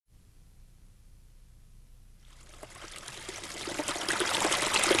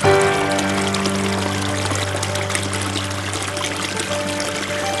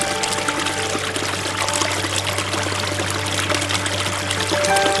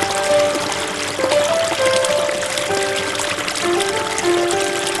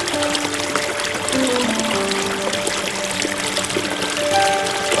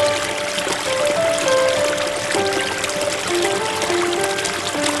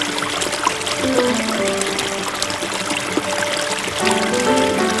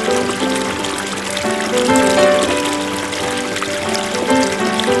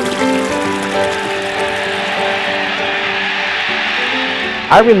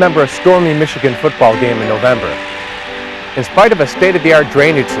I remember a stormy Michigan football game in November. In spite of a state-of-the-art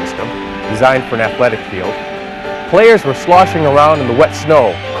drainage system designed for an athletic field, players were sloshing around in the wet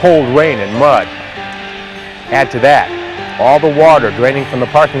snow, cold rain, and mud. Add to that all the water draining from the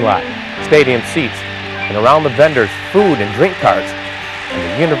parking lot, stadium seats, and around the vendors' food and drink carts,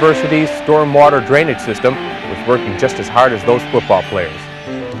 and the university's stormwater drainage system was working just as hard as those football players.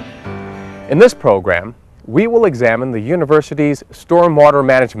 In this program, we will examine the university's stormwater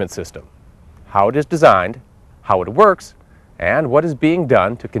management system, how it is designed, how it works, and what is being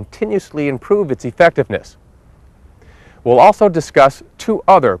done to continuously improve its effectiveness. We'll also discuss two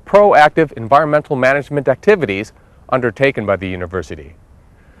other proactive environmental management activities undertaken by the university.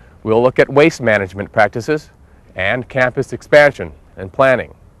 We'll look at waste management practices and campus expansion and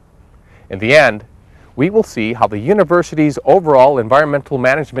planning. In the end, we will see how the university's overall environmental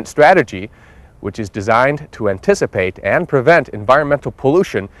management strategy, which is designed to anticipate and prevent environmental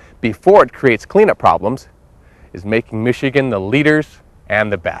pollution before it creates cleanup problems, is making Michigan the leaders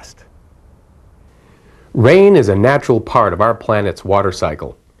and the best. Rain is a natural part of our planet's water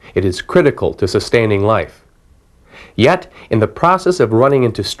cycle. It is critical to sustaining life. Yet, in the process of running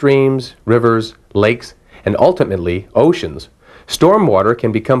into streams, rivers, lakes, and ultimately oceans, stormwater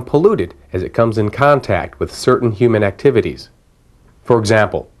can become polluted as it comes in contact with certain human activities. For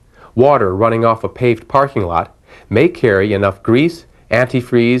example, water running off a paved parking lot may carry enough grease,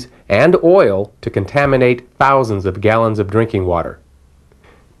 antifreeze, and oil to contaminate thousands of gallons of drinking water.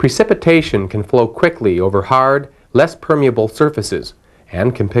 Precipitation can flow quickly over hard, less permeable surfaces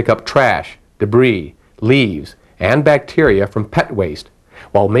and can pick up trash, debris, leaves, and bacteria from pet waste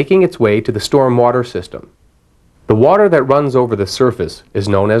while making its way to the stormwater system. The water that runs over the surface is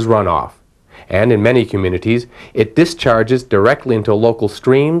known as runoff, and in many communities it discharges directly into local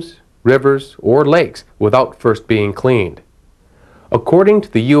streams, rivers, or lakes without first being cleaned. According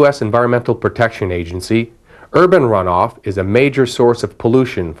to the U.S. Environmental Protection Agency, urban runoff is a major source of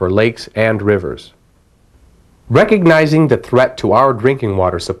pollution for lakes and rivers. Recognizing the threat to our drinking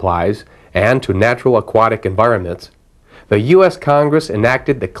water supplies and to natural aquatic environments, the U.S. Congress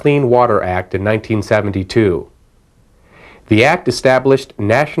enacted the Clean Water Act in 1972. The Act established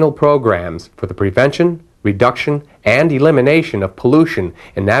national programs for the prevention, reduction, and elimination of pollution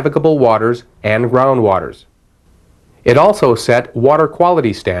in navigable waters and groundwaters. It also set water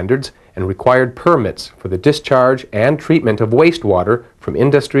quality standards and required permits for the discharge and treatment of wastewater from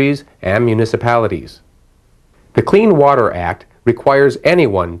industries and municipalities. The Clean Water Act requires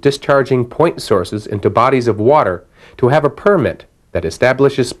anyone discharging point sources into bodies of water to have a permit that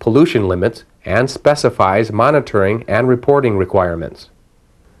establishes pollution limits and specifies monitoring and reporting requirements.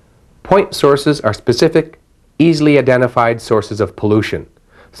 Point sources are specific, easily identified sources of pollution,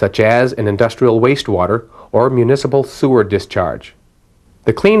 such as an industrial wastewater or municipal sewer discharge.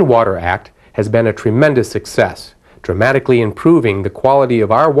 The Clean Water Act has been a tremendous success, dramatically improving the quality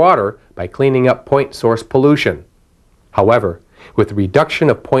of our water by cleaning up point source pollution. However, with the reduction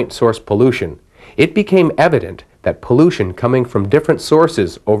of point source pollution, it became evident that pollution coming from different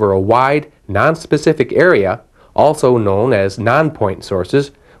sources over a wide, non-specific area, also known as non-point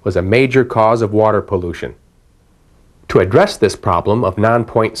sources, was a major cause of water pollution. To address this problem of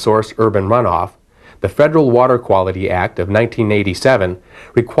non-point source urban runoff, the Federal Water Quality Act of 1987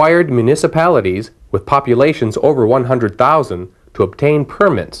 required municipalities with populations over 100,000 to obtain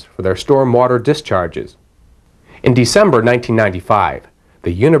permits for their stormwater discharges. In December 1995,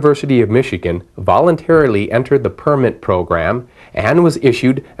 the University of Michigan voluntarily entered the permit program and was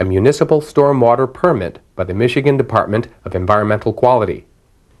issued a municipal stormwater permit by the Michigan Department of Environmental Quality.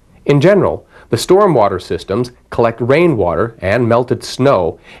 In general, the stormwater systems collect rainwater and melted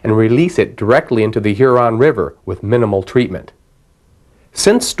snow and release it directly into the Huron River with minimal treatment.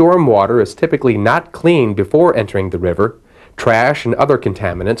 Since stormwater is typically not cleaned before entering the river, trash and other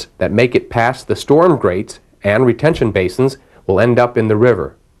contaminants that make it past the storm grates and retention basins will end up in the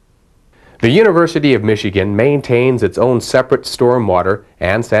river. The University of Michigan maintains its own separate stormwater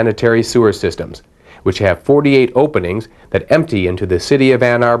and sanitary sewer systems, which have 48 openings that empty into the City of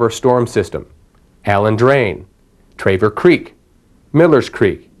Ann Arbor storm system, Allen Drain, Traver Creek, Millers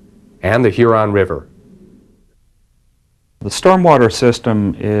Creek, and the Huron River. The stormwater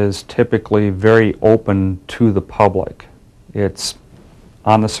system is typically very open to the public. It's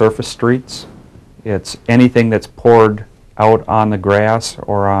on the surface streets. It's anything that's poured out on the grass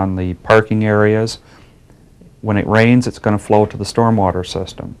or on the parking areas. When it rains, it's going to flow to the stormwater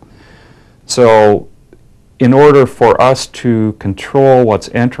system. So in order for us to control what's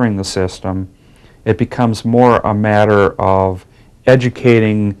entering the system, it becomes more a matter of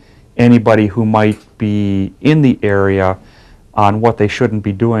educating anybody who might be in the area on what they shouldn't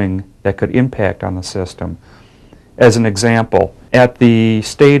be doing that could impact on the system. As an example, at the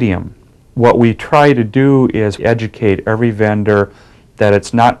stadium, what we try to do is educate every vendor that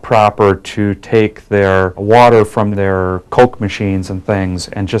it's not proper to take their water from their Coke machines and things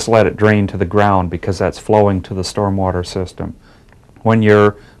and just let it drain to the ground, because that's flowing to the stormwater system. When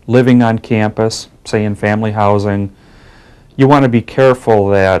you're living on campus, say in family housing, you want to be careful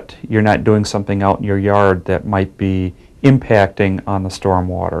that you're not doing something out in your yard that might be impacting on the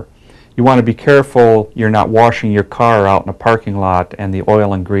stormwater. You want to be careful you're not washing your car out in a parking lot and the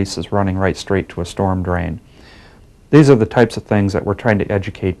oil and grease is running right straight to a storm drain. These are the types of things that we're trying to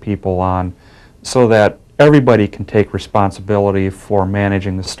educate people on so that everybody can take responsibility for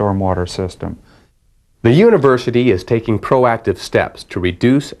managing the stormwater system. The university is taking proactive steps to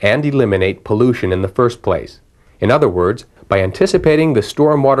reduce and eliminate pollution in the first place. In other words, by anticipating the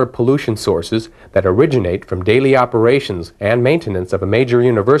stormwater pollution sources that originate from daily operations and maintenance of a major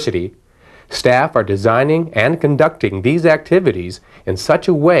university, staff are designing and conducting these activities in such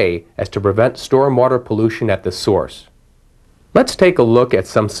a way as to prevent stormwater pollution at the source. Let's take a look at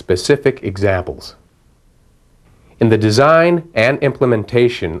some specific examples. In the design and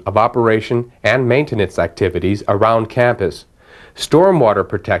implementation of operation and maintenance activities around campus, stormwater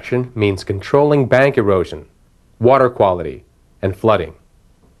protection means controlling bank erosion, water quality, and flooding.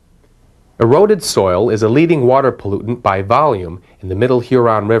 Eroded soil is a leading water pollutant by volume in the Middle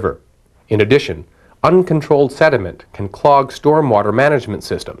Huron River. In addition, uncontrolled sediment can clog stormwater management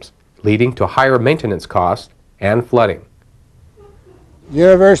systems, leading to higher maintenance costs and flooding. The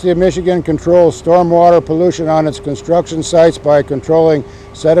University of Michigan controls stormwater pollution on its construction sites by controlling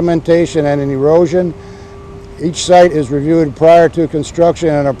sedimentation and erosion. Each site is reviewed prior to construction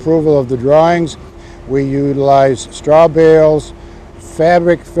and approval of the drawings. We utilize straw bales,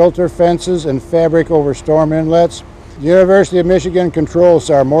 fabric filter fences, and fabric over storm inlets. The University of Michigan controls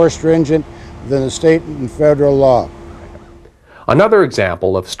are more stringent than the state and federal law. Another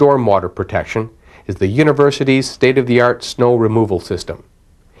example of stormwater protection is the university's state-of-the-art snow removal system.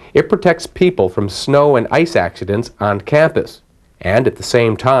 It protects people from snow and ice accidents on campus and at the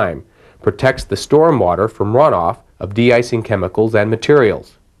same time protects the stormwater from runoff of de-icing chemicals and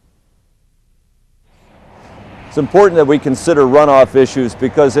materials. It's important that we consider runoff issues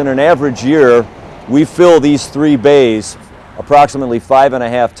because in an average year we fill these 3 bays approximately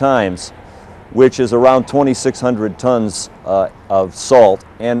 5.5 times, which is around 2,600 tons of salt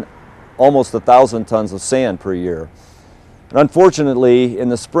and almost 1,000 tons of sand per year. And unfortunately, in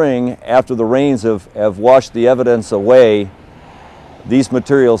the spring, after the rains have washed the evidence away, these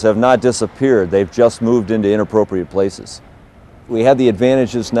materials have not disappeared. They've just moved into inappropriate places. We have the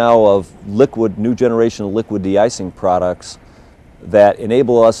advantages now of new generation of liquid de-icing products that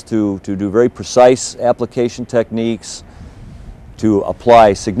enable us to do very precise application techniques, to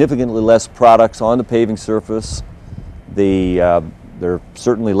apply significantly less products on the paving surface. They're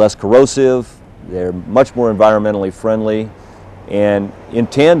certainly less corrosive, they're much more environmentally friendly, and in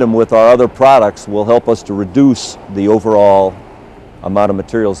tandem with our other products will help us to reduce the overall amount of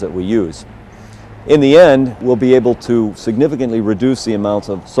materials that we use. In the end, we'll be able to significantly reduce the amounts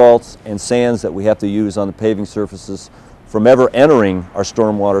of salts and sands that we have to use on the paving surfaces from ever entering our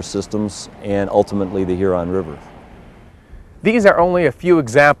stormwater systems and ultimately the Huron River. These are only a few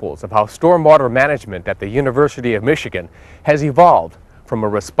examples of how stormwater management at the University of Michigan has evolved from a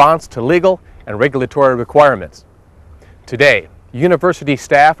response to legal and regulatory requirements. Today, university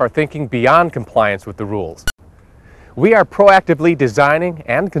staff are thinking beyond compliance with the rules. We are proactively designing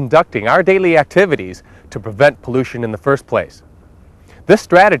and conducting our daily activities to prevent pollution in the first place. This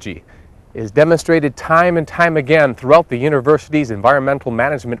strategy is demonstrated time and time again throughout the university's environmental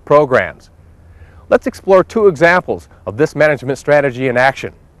management programs. Let's explore 2 examples of this management strategy in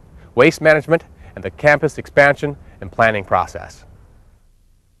action: waste management and the campus expansion and planning process.